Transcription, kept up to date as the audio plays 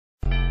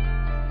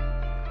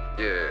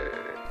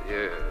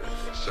Yeah,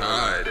 something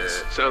like that.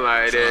 Something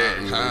like that.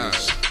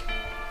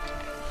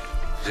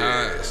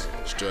 Highs,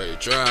 straight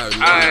drive,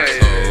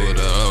 niggas. Hold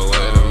up,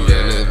 wait a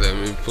minute, let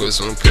me put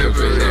some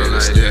pimpin' in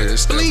the stack.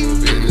 Step up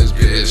in this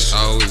bitch,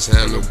 always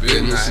handle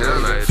business.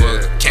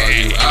 Fuck all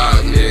you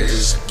odd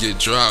niggas, get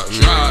dropped,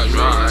 nigga.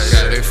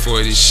 Got that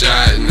 40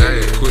 shot,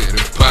 nigga, quit the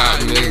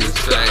pop, niggas.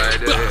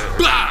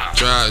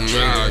 Drop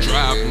niggas,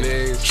 drop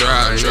niggas,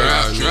 drop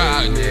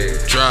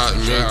niggas, drop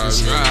niggas,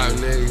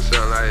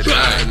 something like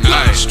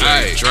that.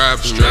 straight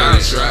dropping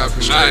niggas,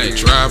 straight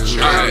dropping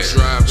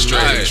niggas,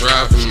 straight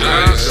dropping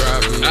niggas.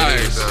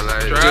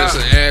 Just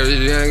an average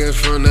youngin'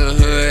 from the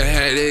hood,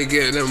 had to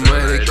get the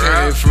money.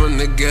 Came from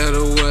the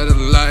ghetto where the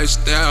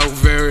lifestyle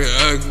very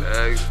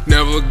ugly.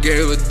 Never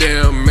gave a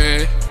damn,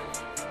 man.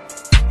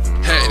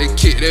 Had to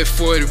kick that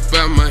 40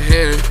 by my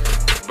hand.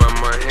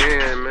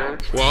 Man.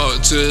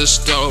 Walked to the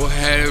store,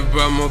 had it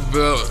by my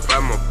belt.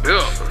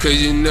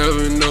 Cause you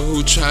never know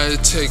who tried to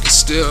take a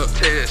step.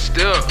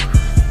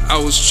 I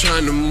was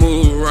trying to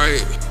move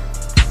right,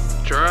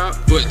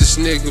 but this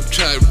nigga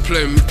tried to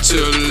play me to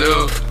the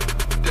left.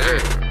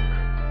 Damn.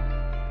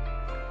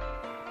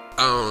 I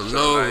don't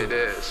know.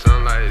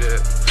 Something like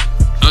that.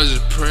 I'm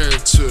just praying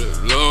to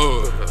the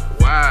Lord.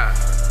 Why?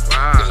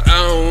 Cause I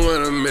don't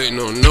wanna make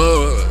no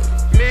noise.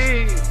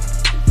 Me.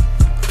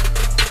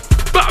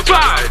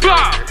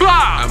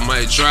 I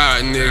might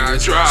drive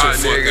niggas, so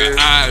fuck an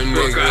eye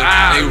nigga.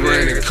 They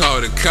run and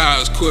call the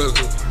cops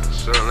quicker.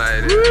 Something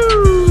like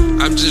that.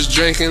 I'm just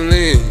drinking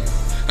lean,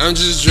 I'm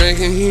just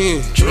drinking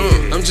hen.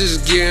 I'm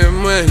just getting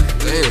money.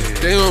 Damn,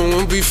 they don't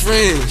wanna be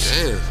friends.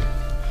 Damn,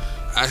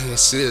 I can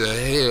see the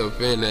hell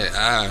up in that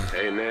eye.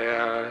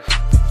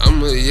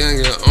 I'm a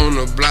youngin' on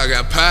the block,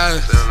 got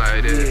pies. Something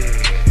like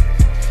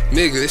that.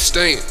 Nigga, it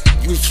stink,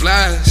 you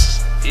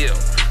flies. Yeah.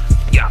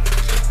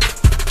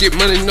 Get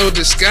money, no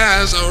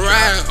disguise. I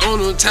ride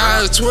on them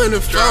tires,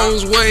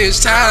 24s, weighing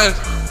tires.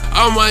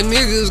 All my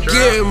niggas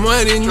getting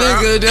money,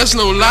 nigga, that's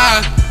no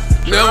lie.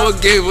 Never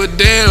gave a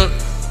damn,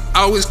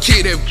 always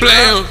keep that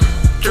blam.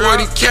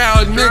 40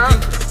 cal, nigga,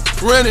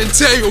 run and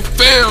tell your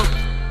fam.